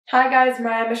Hi guys,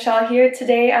 Mariah Michelle here.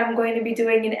 Today I'm going to be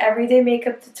doing an everyday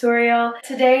makeup tutorial.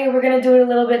 Today we're going to do it a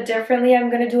little bit differently. I'm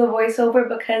going to do a voiceover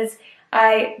because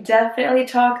I definitely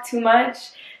talk too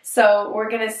much. So we're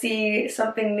going to see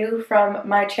something new from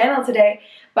my channel today.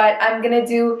 But I'm going to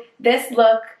do this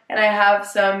look, and I have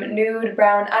some nude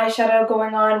brown eyeshadow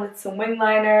going on with some wing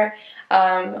liner,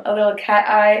 a little cat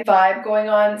eye vibe going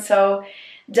on. So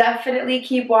definitely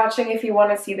keep watching if you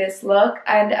want to see this look,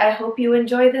 and I hope you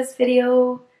enjoy this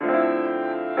video.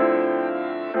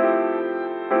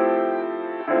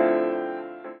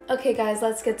 Okay guys,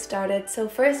 let's get started. So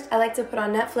first, I like to put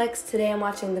on Netflix. Today I'm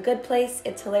watching The Good Place.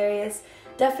 It's hilarious.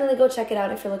 Definitely go check it out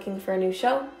if you're looking for a new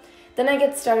show. Then I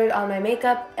get started on my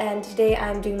makeup, and today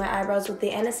I'm doing my eyebrows with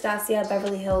the Anastasia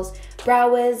Beverly Hills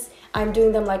Brow Wiz. I'm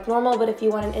doing them like normal, but if you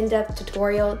want an in-depth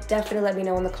tutorial, definitely let me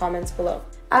know in the comments below.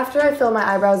 After I fill my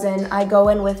eyebrows in, I go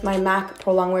in with my MAC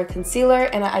Pro Longwear concealer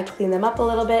and I clean them up a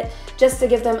little bit just to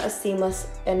give them a seamless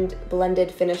and blended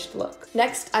finished look.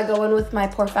 Next, I go in with my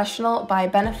Porefessional by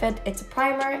Benefit. It's a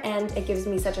primer and it gives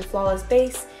me such a flawless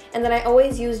base. And then I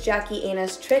always use Jackie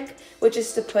Aina's trick, which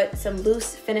is to put some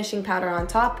loose finishing powder on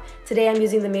top. Today I'm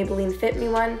using the Maybelline Fit Me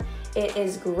one. It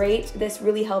is great. This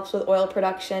really helps with oil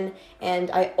production, and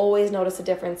I always notice a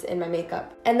difference in my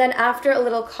makeup. And then after a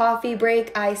little coffee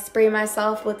break, I spray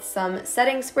myself with some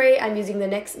setting spray. I'm using the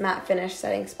NYX Matte Finish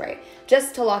setting spray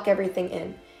just to lock everything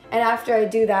in. And after I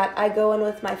do that, I go in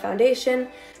with my foundation.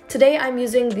 Today I'm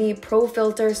using the Pro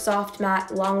Filt'r Soft Matte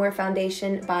Longwear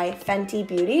Foundation by Fenty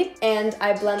Beauty, and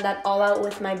I blend that all out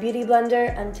with my beauty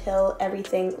blender until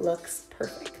everything looks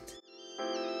perfect.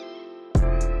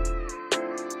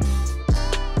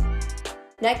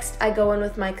 Next, I go in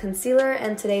with my concealer,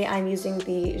 and today I'm using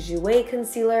the Jouer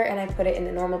concealer, and I put it in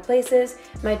the normal places: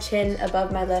 my chin,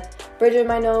 above my lip, bridge of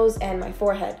my nose, and my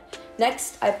forehead.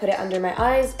 Next, I put it under my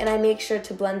eyes, and I make sure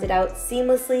to blend it out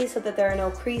seamlessly so that there are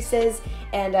no creases,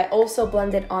 and I also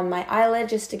blend it on my eyelid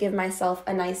just to give myself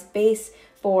a nice base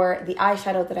for the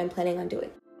eyeshadow that I'm planning on doing.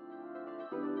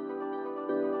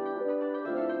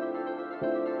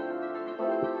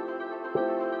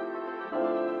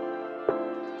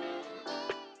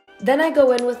 Then I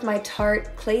go in with my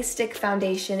Tarte Clay Stick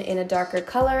Foundation in a darker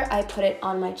color. I put it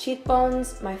on my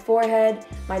cheekbones, my forehead,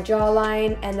 my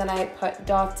jawline, and then I put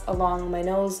dots along my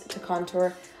nose to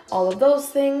contour all of those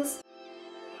things.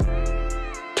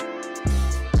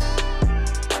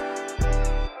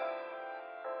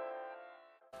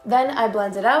 Then I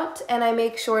blend it out, and I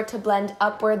make sure to blend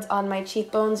upwards on my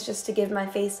cheekbones just to give my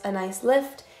face a nice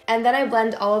lift. And then I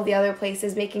blend all of the other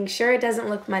places, making sure it doesn't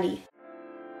look muddy.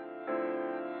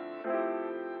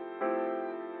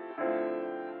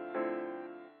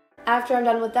 After I'm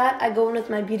done with that, I go in with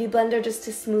my beauty blender just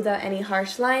to smooth out any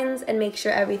harsh lines and make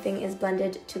sure everything is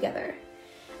blended together.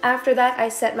 After that, I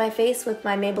set my face with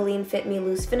my Maybelline Fit Me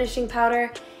Loose Finishing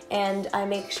Powder, and I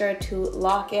make sure to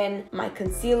lock in my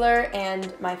concealer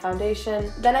and my foundation.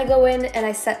 Then I go in and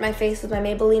I set my face with my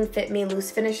Maybelline Fit Me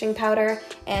Loose Finishing Powder,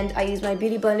 and I use my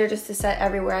beauty blender just to set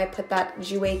everywhere I put that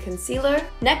Jouer concealer.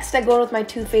 Next, I go in with my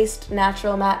Too Faced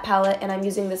Natural Matte Palette, and I'm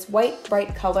using this white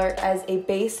bright color as a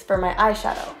base for my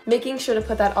eyeshadow, making sure to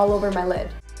put that all over my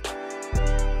lid.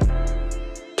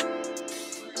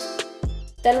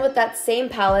 Then with that same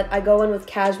palette, I go in with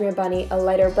Cashmere Bunny, a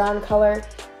lighter brown color,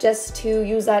 just to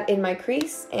use that in my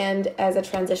crease and as a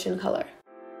transition color.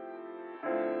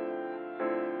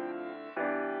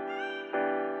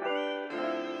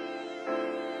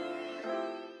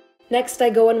 Next,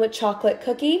 I go in with Chocolate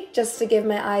Cookie, just to give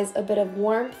my eyes a bit of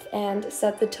warmth and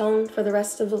set the tone for the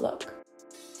rest of the look.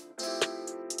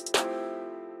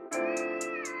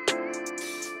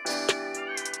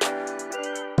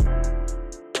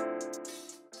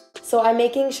 So I'm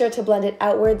making sure to blend it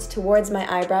outwards towards my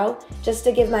eyebrow, just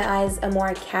to give my eyes a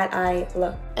more cat eye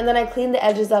look. And then I clean the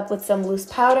edges up with some loose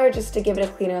powder, just to give it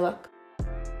a cleaner look.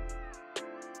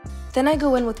 Then I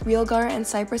go in with Real Gar and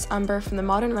Cypress Umber from the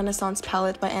Modern Renaissance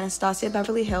palette by Anastasia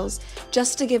Beverly Hills,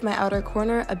 just to give my outer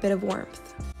corner a bit of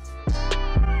warmth.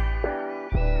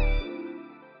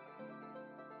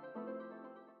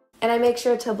 And I make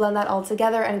sure to blend that all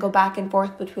together and go back and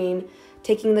forth between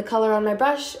taking the color on my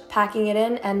brush, packing it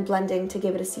in, and blending to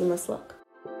give it a seamless look.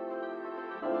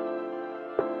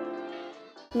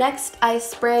 Next, I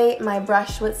spray my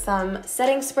brush with some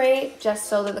setting spray just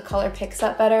so that the color picks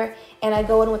up better, and I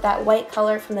go in with that white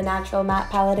color from the Natural Matte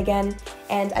palette again,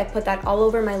 and I put that all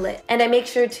over my lid, and I make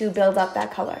sure to build up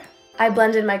that color. I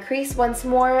blend in my crease once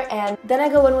more, and then I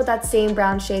go in with that same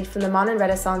brown shade from the Modern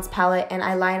Renaissance palette, and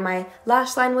I line my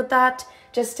lash line with that,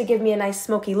 just to give me a nice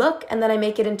smoky look, and then I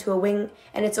make it into a wing,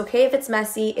 and it's okay if it's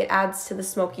messy, it adds to the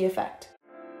smoky effect.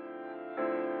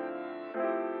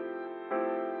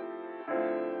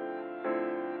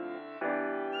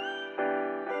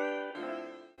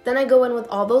 Then I go in with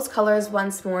all those colors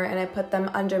once more and I put them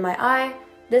under my eye.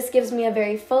 This gives me a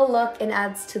very full look and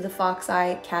adds to the fox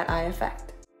eye, cat eye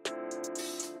effect.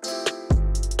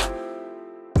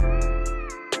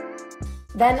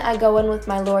 Then I go in with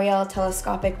my L'Oreal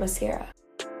Telescopic Mascara.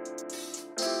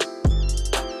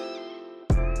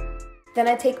 Then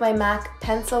I take my MAC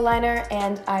pencil liner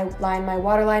and I line my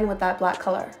waterline with that black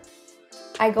color.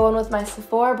 I go in with my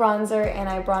Sephora bronzer and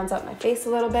I bronze up my face a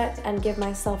little bit and give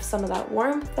myself some of that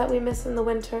warmth that we miss in the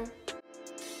winter.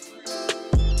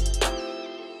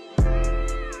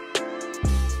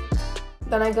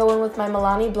 Then I go in with my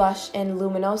Milani blush in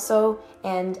Luminoso,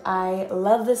 and I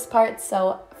love this part,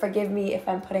 so forgive me if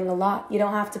I'm putting a lot. You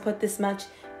don't have to put this much,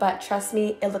 but trust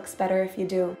me, it looks better if you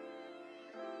do.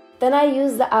 Then I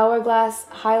use the Hourglass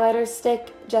highlighter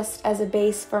stick just as a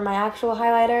base for my actual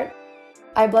highlighter.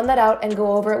 I blend that out and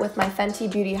go over it with my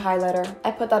Fenty Beauty highlighter.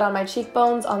 I put that on my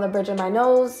cheekbones, on the bridge of my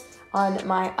nose, on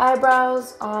my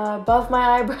eyebrows, above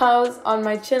my eyebrows, on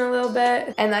my chin a little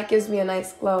bit, and that gives me a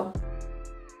nice glow.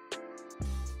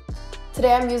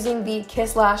 Today I'm using the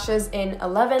Kiss lashes in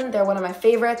 11. They're one of my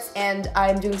favorites, and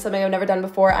I'm doing something I've never done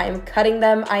before. I am cutting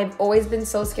them. I've always been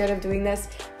so scared of doing this,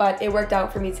 but it worked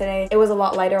out for me today. It was a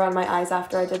lot lighter on my eyes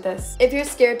after I did this. If you're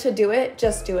scared to do it,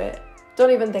 just do it.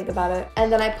 Don't even think about it.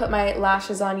 And then I put my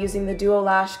lashes on using the Duo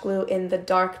Lash Glue in the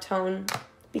dark tone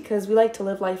because we like to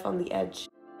live life on the edge.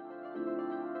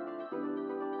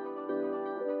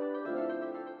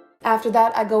 After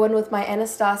that, I go in with my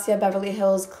Anastasia Beverly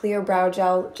Hills Clear Brow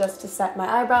Gel just to set my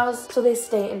eyebrows so they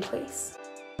stay in place.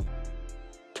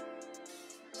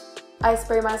 I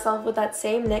spray myself with that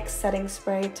same NYX setting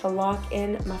spray to lock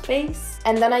in my face.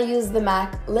 And then I use the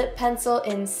MAC Lip Pencil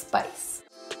in Spice.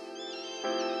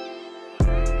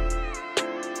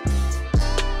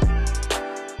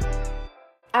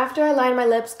 After I line my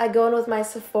lips, I go in with my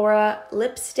Sephora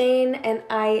lip stain, and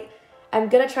I'm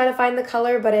gonna try to find the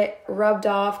color, but it rubbed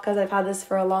off because I've had this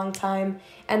for a long time.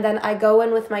 And then I go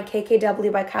in with my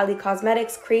KKW by Kylie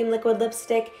Cosmetics Cream Liquid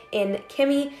Lipstick in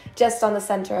Kimmy, just on the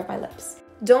center of my lips.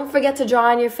 Don't forget to draw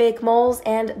on your fake moles,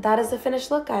 and that is the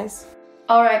finished look, guys.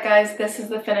 Alright guys, this is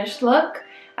the finished look.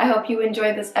 I hope you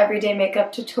enjoyed this everyday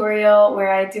makeup tutorial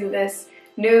where I do this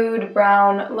nude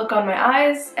brown look on my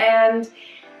eyes, and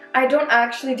I don't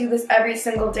actually do this every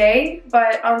single day,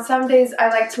 but on some days I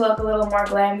like to look a little more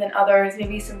glam than others,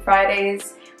 maybe some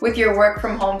Fridays with your work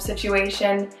from home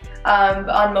situation. But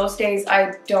on most days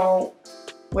I don't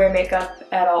wear makeup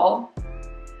at all.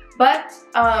 But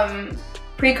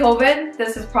pre-COVID,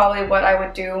 this is probably what I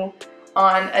would do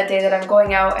on a day that I'm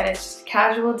going out and it's just a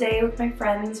casual day with my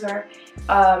friends, or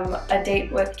a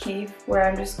date with Keith where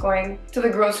I'm just going to the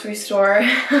grocery store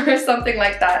or something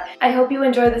like that. I hope you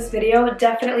enjoyed this video.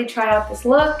 Definitely try out this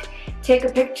look, take a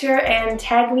picture, and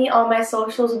tag me. All my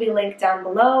socials will be linked down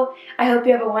below. I hope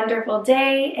you have a wonderful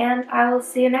day, and I will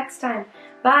see you next time.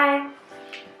 Bye!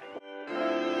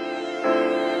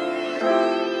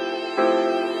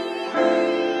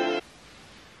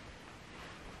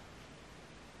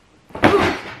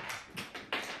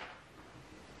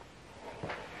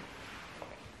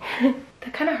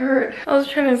 That kind of hurt. I was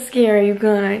trying to scare you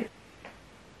guys.